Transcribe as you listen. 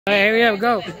All right, here we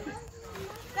go. First,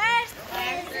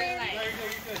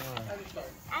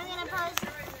 I'm gonna pose.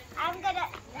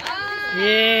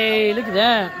 Yay! Look at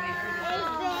that.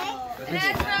 It's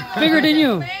It's bigger than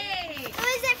you. Who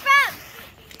is it from?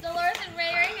 Dolores and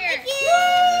Ray right here.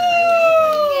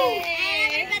 Yay!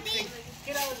 Everybody.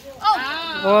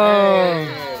 Whoa.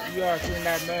 You are seeing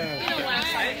that man.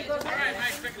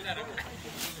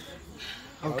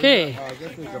 Okay. I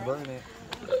guess we can burn it.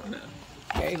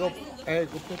 Hey, go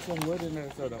put some wood in there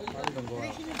so the fire don't go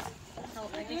out.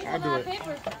 I'll do it.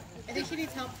 I think she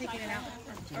needs help taking it out.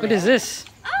 What is this?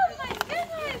 Oh my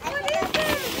goodness! What is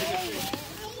this?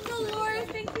 Dolores,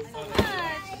 thank you so much.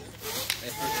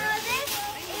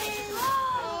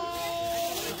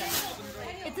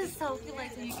 It's a selfie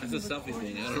light so you can. It's a selfie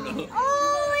thing. I don't know.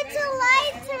 Oh, it's a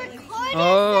light to record.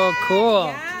 Oh, cool.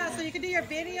 Yeah, so you can do your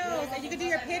videos and you can do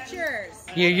your pictures.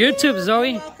 Your YouTube,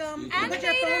 Zoe. Welcome. And put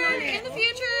your phone on it. In the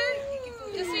future,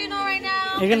 just so you know right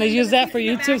now. You're gonna use that for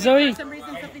YouTube, Zoe? For some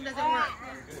reason, something doesn't work.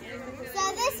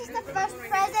 So this is the first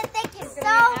present. Thank you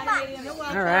so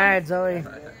much. All right, Zoe.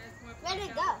 Where did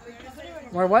it go?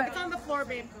 Or what? It's on the floor,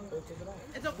 babe.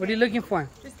 It's okay. What are you looking for?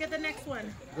 Just get the next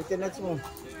one. Get the next one.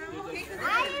 I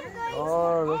am going.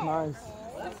 Oh, that's nice.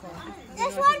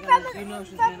 This one from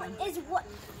is what?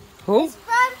 Who? It's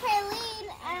from Praline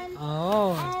and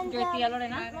Oh. Your tía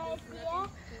Lorena? my tia,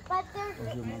 but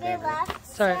they left.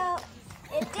 Sorry. So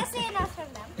it's just so you know from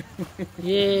them.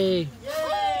 Yay.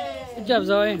 Good job,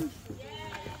 Zoe.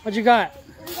 What you got?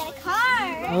 We got a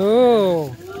card.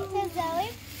 Oh. So Zoe.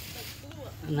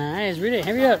 Nice. Read it.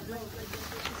 Hurry up.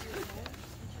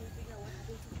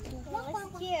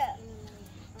 What's cute?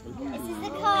 This is the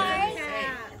card.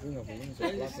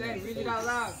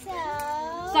 So.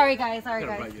 Sorry, guys. Sorry,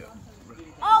 Gotta guys. write you up.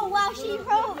 Oh wow, she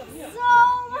wrote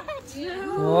so much.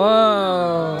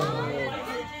 Whoa.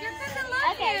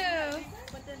 Okay.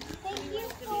 Thank you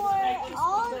for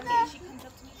all the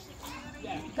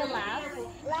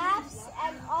laughs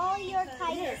and all your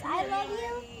kindness. I love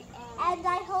you, and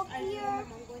I hope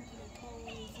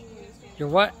You're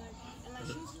what?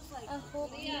 I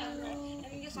hope you have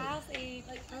a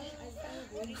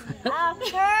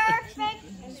perfect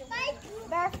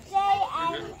birthday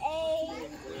and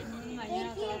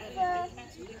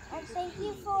thank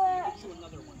you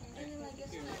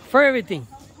For everything.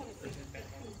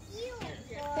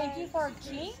 Thank you for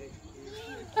King.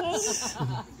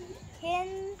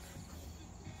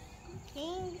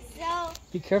 King so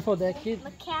Be careful of that kid.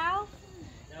 Macau.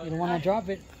 You don't want to drop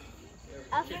it.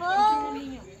 A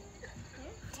full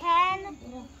 10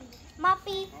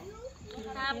 Muppy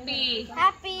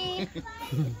happy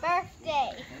birthday.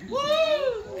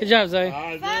 Woo! Good job, Zoe.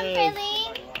 From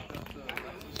Praline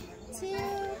to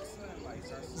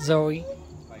Zoe.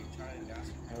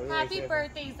 Happy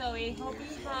birthday, Zoe. Hope you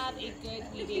have a good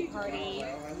birthday party.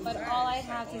 But all I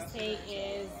have to say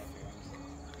is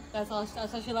that's how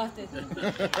she left it.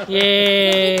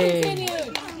 Yay.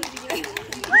 Continued.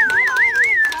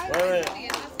 Wait.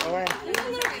 This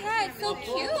little cat, it's so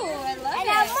cute. I love and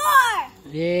it. more.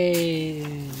 Yay.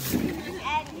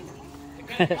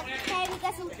 Okay, we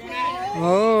got some clothes.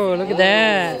 Oh, look at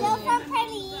that. Still from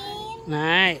Praline.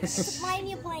 Nice. My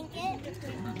new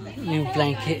blanket. New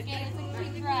blanket. It's a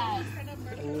cute dress.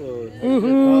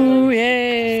 Woohoo,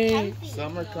 yay.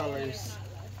 Summer colors.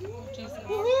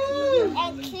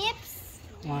 And clips.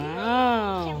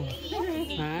 Wow.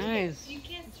 Nice.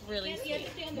 It's really sweet.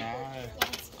 Nice.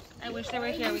 I wish they were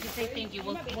here. We could say thank you.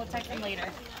 We'll text them later.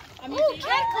 Ooh,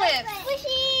 cat clips.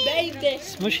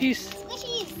 Squishies. Smushies.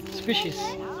 Squishies. Squishies.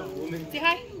 Say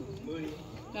hi.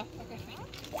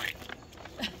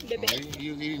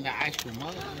 You eating the ice cream,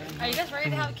 huh? Are you guys ready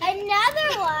to have a cake?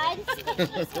 Another one.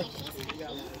 Squishies. Is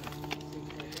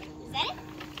that it?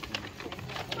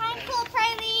 Time cool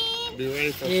Praline. Be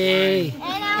ready for Yay. slime.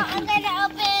 And now I'm going to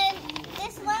open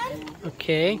this one.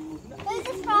 Okay. Who is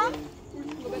this from?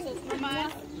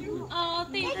 Oh,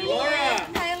 thank you,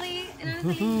 Kylie.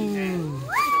 Woohoo.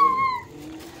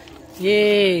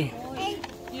 Yay. Hey,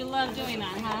 You love doing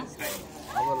that, huh?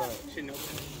 I will,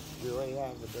 you already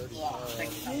have a dirty car.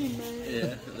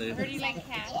 Yeah. Pretty like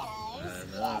cat. yes,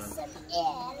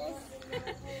 yes.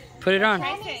 Put it on. So I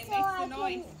can,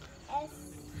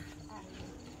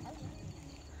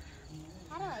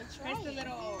 how do I try it?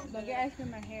 Don't get ice cream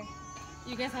in my hair.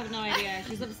 You guys have no idea.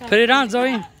 She's obsessed. Put it on,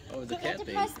 Zoe. Oh, it's a You have cat to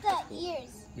thing. press the ears.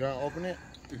 You want to open it?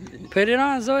 Put it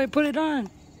on, Zoe. Put it on.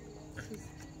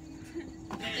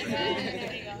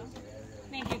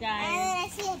 Thank you, And guys. then I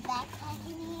see a backpack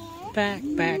in here.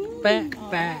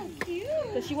 Back.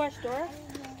 Does she watch Dora?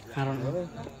 I don't know.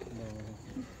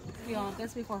 Be honest,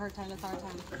 that's before her time. That's our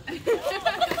time.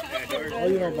 Oh,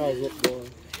 you don't got zip going.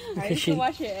 I used to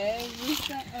watch it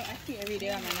actually every day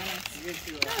on my nana.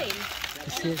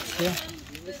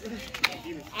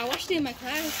 I watched it in my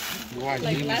class. Like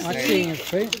last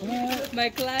week. My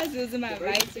class was in my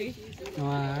advisory.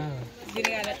 Wow.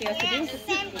 Didn't got nothing else to do.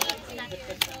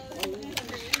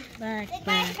 Back.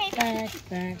 Hey.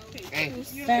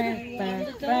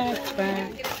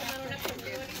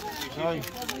 Sorry.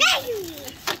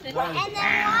 And then one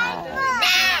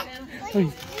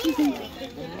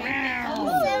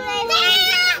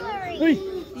more.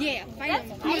 Yeah, fight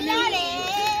him. I got it.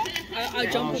 I'll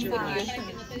jump in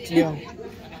with you. Yo.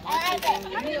 I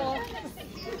like it.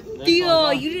 Theo,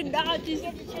 you did not just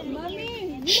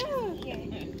mommy.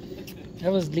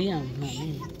 That was Liam, not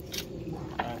me.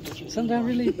 Isn't that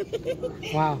really?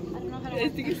 Wow. I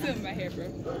think it's still in my hair, bro.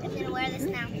 I'm gonna wear this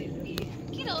now.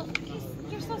 Kiddo,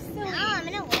 you're so silly. No, I'm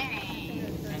gonna wear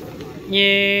it.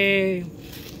 Yay.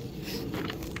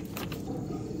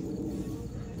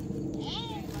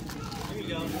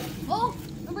 Oh,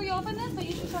 remember you opened this, but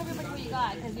you should show everybody what you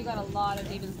got because you got a lot of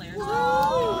Demon Slayers.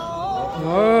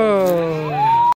 Oh.